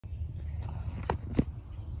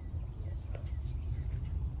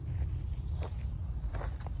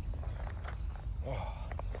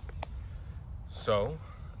So,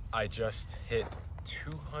 I just hit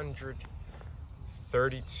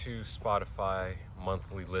 232 Spotify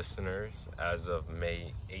monthly listeners as of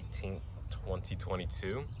May 18th,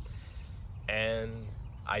 2022. And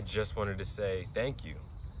I just wanted to say thank you.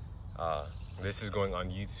 This is going on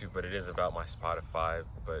YouTube, but it is about my Spotify,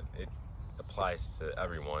 but it applies to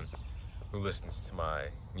everyone who listens to my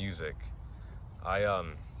music. I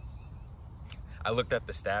looked at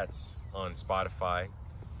the stats on Spotify.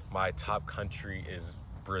 My top country is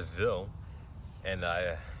Brazil, and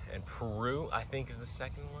Peru, I think, is the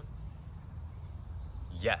second one.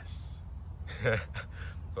 Yes.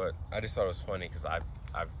 But I just thought it was funny because the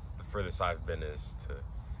furthest I've been is to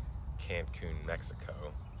Cancun,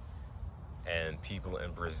 Mexico, and people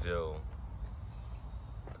in Brazil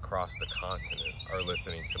across the continent are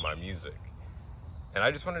listening to my music. And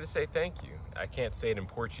I just wanted to say thank you. I can't say it in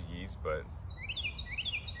Portuguese, but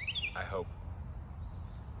I hope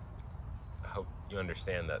you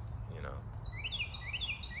understand that,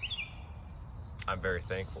 I'm very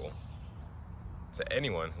thankful to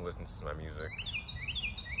anyone who listens to my music.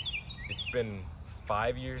 It's been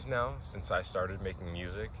 5 years now since I started making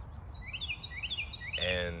music,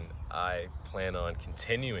 and I plan on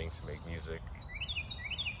continuing to make music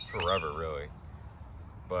forever, really.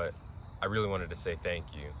 But I really wanted to say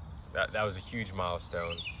thank you. That was a huge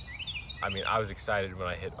milestone. I mean, I was excited when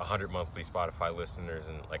I hit 100 monthly Spotify listeners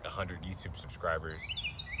and like 100 YouTube subscribers.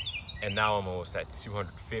 And now I'm almost at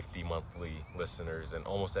 250 monthly listeners and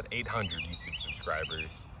almost at 800 YouTube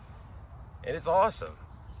subscribers. And it's awesome.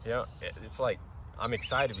 It's like, I'm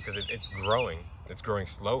excited because it's growing. It's growing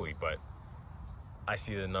slowly, but I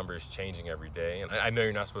see the numbers changing every day. And I know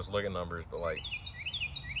you're not supposed to look at numbers, but like,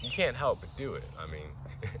 you can't help but do it. I mean,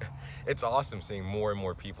 it's awesome seeing more and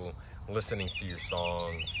more people listening to your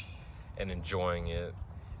songs and enjoying it.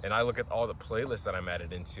 And I look at all the playlists that I'm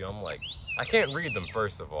added into, I'm like, I can't read them,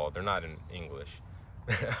 first of all, they're not in English.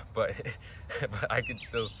 but I could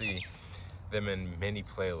still see them in many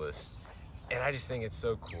playlists. And I just think it's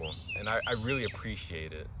so cool. And I really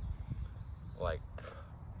appreciate it. Like,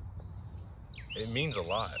 it means a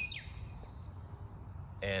lot.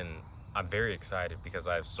 And I'm very excited because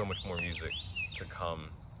I have so much more music to come.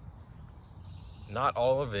 Not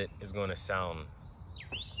all of it is going to sound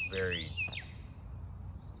very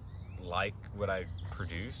like what I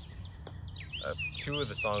produced. 2 of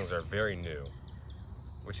the songs are very new,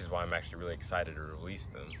 which is why I'm actually really excited to release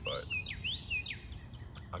them, but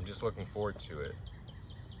I'm just looking forward to it.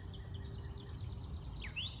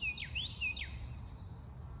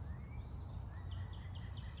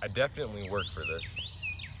 I definitely work for this,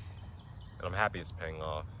 and I'm happy it's paying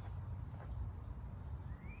off.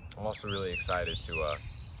 I'm also really excited to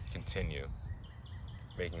continue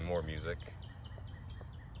making more music,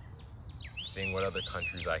 seeing what other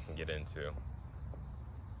countries I can get into.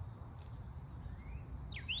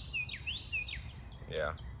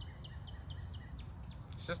 Yeah.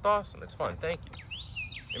 It's just awesome. It's fun. Thank you.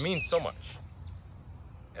 It means so much.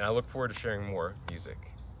 And I look forward to sharing more music.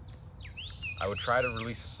 I would try to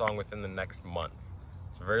release a song within the next month.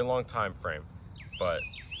 It's a very long time frame, but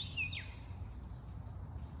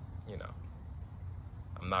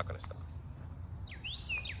I'm not gonna stop.